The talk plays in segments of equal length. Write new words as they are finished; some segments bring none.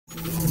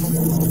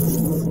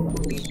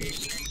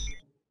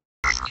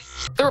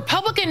The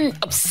Republican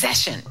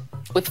obsession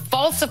with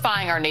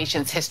falsifying our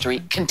nation's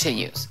history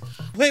continues.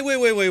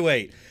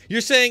 Wait. You're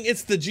saying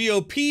it's the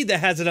GOP that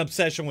has an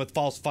obsession with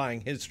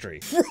falsifying history.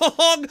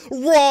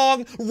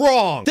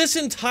 Wrong. This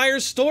entire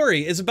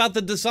story is about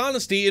the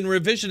dishonesty in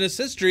revisionist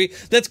history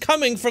that's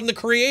coming from the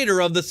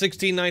creator of the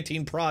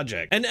 1619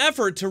 Project, an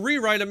effort to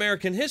rewrite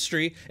American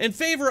history in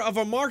favor of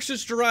a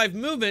Marxist-derived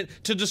movement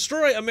to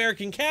destroy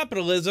American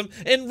capitalism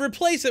and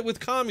replace it with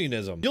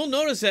communism. You'll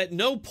notice at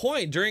no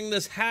point during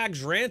this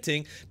hag's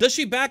ranting does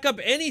she back up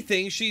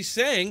anything she's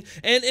saying,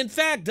 and in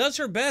fact does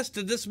her best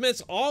to dismiss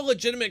all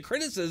legitimate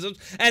criticisms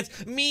as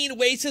mean,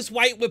 racist,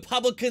 white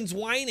Republicans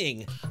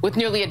whining. With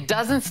nearly a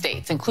dozen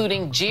states,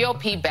 including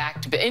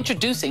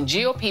introducing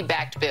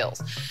GOP-backed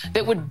bills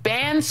that would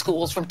ban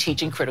schools from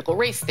teaching critical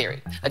race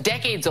theory, a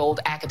decades-old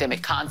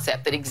academic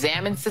concept that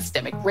examines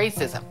systemic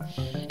racism.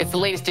 It's the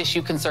latest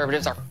issue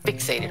conservatives are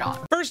fixated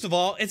on. First of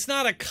all, it's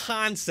not a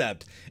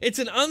concept. It's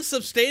an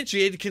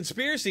unsubstantiated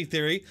conspiracy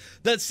theory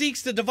that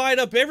seeks to divide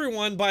up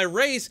everyone by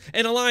race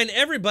and align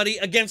everybody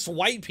against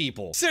white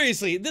people.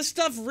 Seriously, this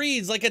stuff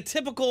reads like a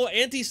typical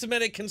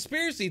anti-Semitic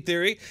conspiracy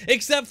theory,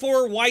 except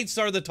for whites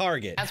are the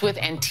target. As with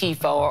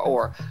Antifa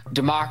or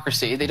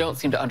democracy, they don't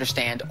seem to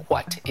understand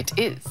what it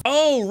is.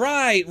 Oh,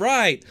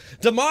 right.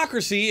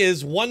 Democracy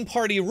is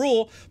one-party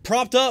rule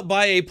propped up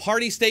by a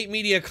party-state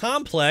media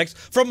complex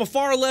from a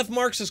far-left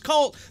Marxist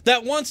cult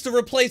that wants to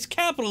replace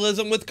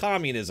capitalism with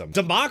communism.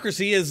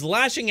 Democracy is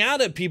lashing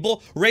out at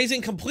people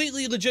raising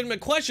completely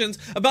legitimate questions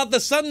about the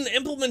sudden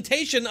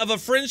implementation of a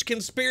fringe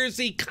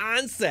conspiracy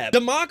concept.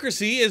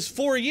 Democracy is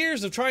 4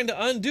 years of trying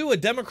to undo a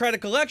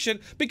democratic election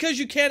because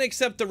you can't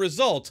accept the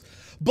results.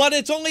 But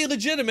it's only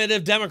legitimate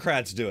if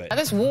Democrats do it. Now,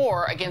 this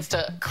war against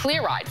a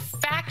clear-eyed,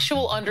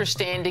 factual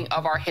understanding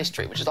of our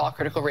history, which is all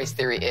critical race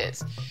theory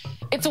is,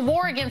 it's a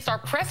war against our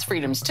press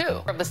freedoms, too.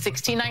 Of the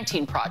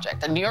 1619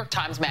 Project, a New York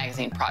Times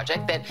Magazine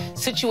project that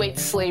situates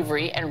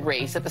slavery and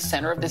race at the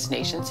center of this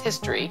nation's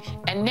history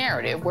and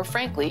narrative, where,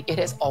 frankly, it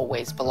has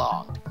always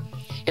belonged.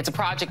 It's a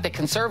project that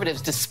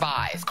conservatives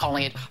despise,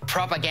 calling it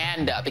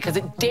propaganda because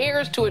it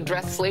dares to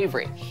address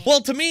slavery. Well,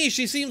 to me,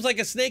 she seems like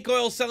a snake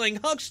oil selling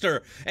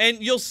huckster,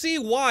 and you'll see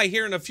why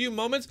here in a few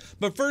moments.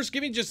 But first,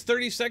 give me just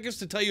 30 seconds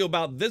to tell you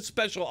about this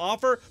special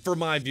offer for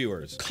my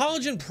viewers.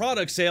 Collagen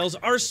product sales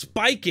are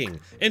spiking,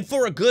 and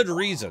for a good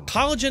reason.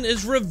 Collagen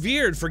is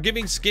revered for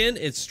giving skin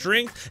its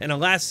strength and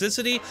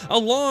elasticity,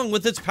 along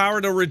with its power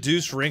to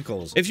reduce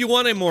wrinkles. If you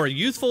want a more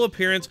youthful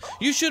appearance,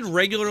 you should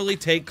regularly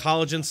take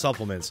collagen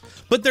supplements.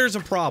 But there's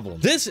a problem.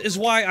 This is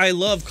why I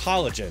love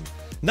collagen.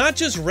 Not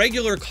just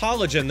regular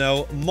collagen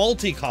though,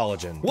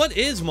 multi-collagen. What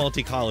is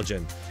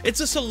multi-collagen? It's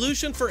a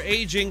solution for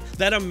aging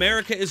that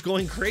America is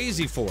going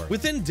crazy for.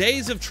 Within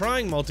days of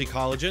trying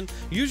multi-collagen,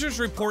 users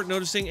report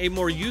noticing a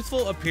more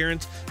youthful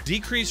appearance,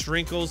 decreased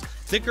wrinkles,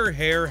 thicker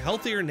hair,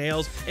 healthier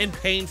nails, and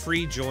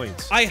pain-free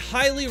joints. I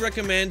highly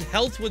recommend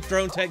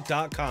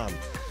healthwithdronetek.com.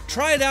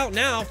 Try it out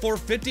now for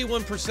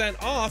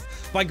 51%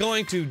 off by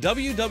going to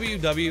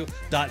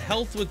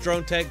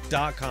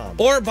www.healthwithdronetek.com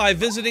or by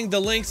visiting the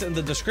links in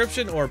the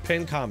description or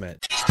pinned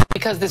comment.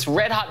 Because this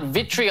red-hot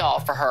vitriol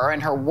for her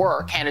and her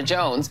work, Hannah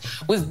Jones,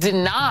 was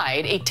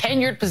denied a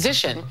tenured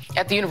position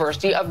at the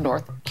University of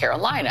North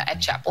Carolina at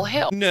Chapel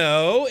Hill.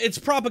 No, it's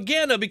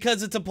propaganda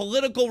because it's a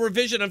political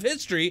revision of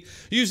history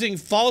using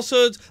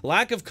falsehoods,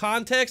 lack of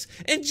context,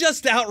 and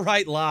just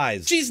outright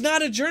lies. She's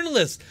not a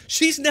journalist.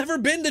 She's never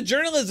been to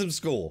journalism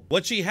school.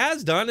 What she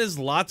has done is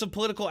lots of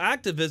political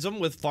activism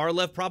with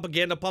far-left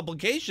propaganda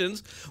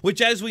publications,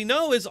 which, as we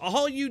know, is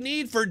all you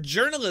need for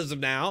journalism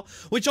now,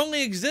 which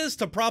only exists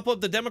to prop up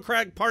the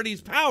Democratic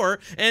Party's power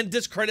and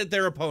discredit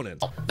their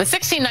opponents. The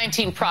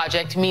 1619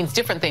 Project means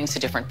different things to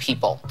different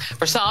people.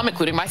 For some,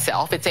 including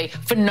myself, it's a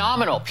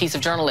phenomenal piece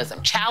of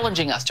journalism,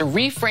 challenging us to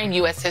reframe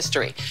U.S.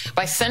 history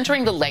by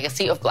centering the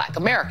legacy of Black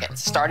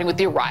Americans, starting with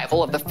the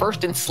arrival of the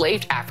first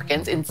enslaved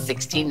Africans in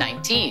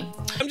 1619.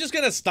 I'm just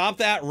going to stop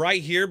that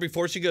right here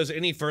before she goes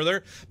any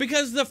further,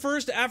 because the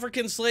first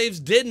African slaves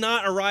did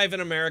not arrive in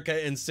America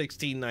in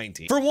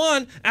 1619. For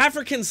one,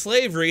 African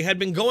slavery had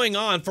been going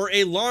on for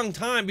a long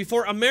time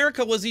before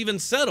America was even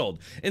settled.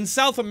 In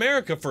South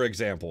America, for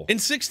example. In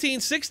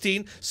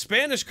 1616,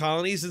 Spanish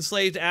colonies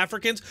enslaved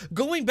Africans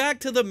going back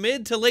to the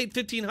mid to late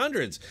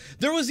 1500s.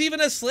 There was even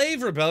a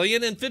slave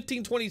rebellion in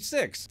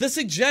 1526. The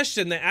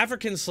suggestion that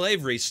African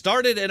slavery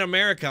started in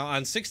America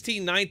on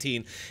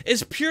 1619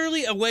 is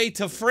purely a way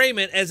to frame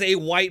it as a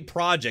white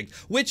project,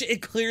 which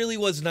it clearly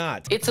was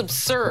not. It's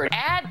absurd.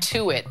 Add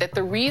to it that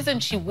the reason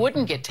she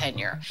wouldn't get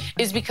tenure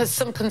is because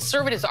some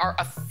conservatives are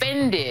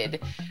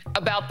offended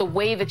about the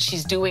way that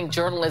she's doing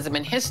journalism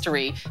and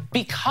history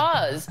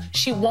because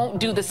she won't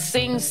do the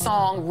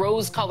sing-song,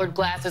 rose-colored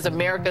glasses,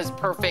 America's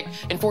perfect,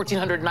 in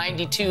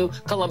 1492,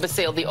 Columbus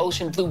sailed the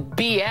ocean blue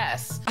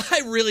BS.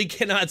 I really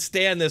cannot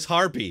stand this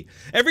harpy.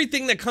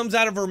 Everything that comes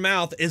out of her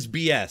mouth is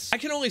BS. I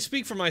can only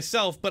speak for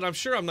myself, but I'm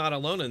sure I'm not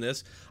alone in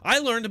this. I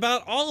learned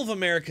about all of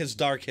America's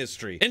dark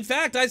history. In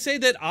fact, I'd say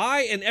that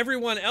I and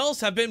everyone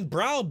else have been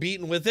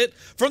browbeaten with it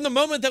from the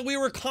moment that we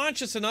were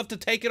conscious enough to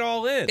take it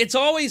all in. It's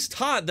always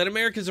taught that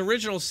America's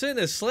original sin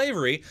is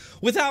slavery,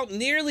 without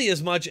nearly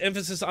as much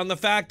emphasis on the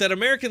fact that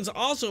Americans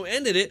also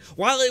ended it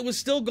while it was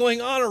still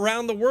going on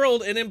around the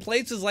world and in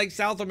places like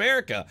South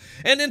America.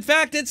 And in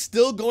fact, it's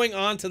still going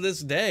on to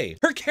this day.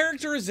 Her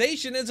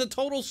characterization is a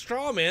total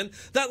straw man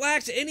that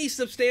lacks any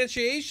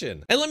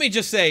substantiation. And let me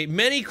just say,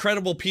 many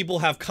credible people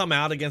have come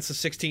out against the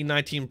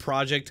 1619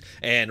 Project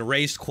and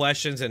raised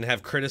questions and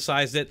have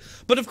criticized it,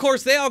 but of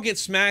course they all get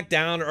smacked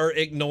down or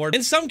ignored.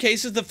 In some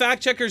cases, the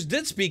fact checkers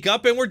did speak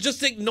up and were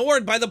just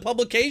ignored by the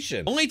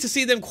publication, only to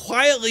see them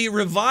quietly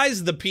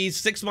revise the piece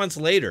 6 months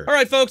later. All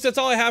right, folks, that's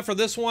all I have for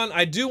this one.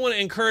 I do want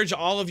to encourage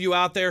all of you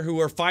out there who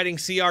are fighting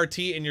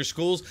CRT in your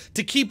schools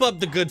to keep up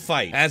the good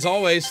fight. As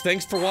always,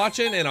 thanks for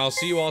watching, and I'll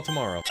see you all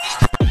tomorrow.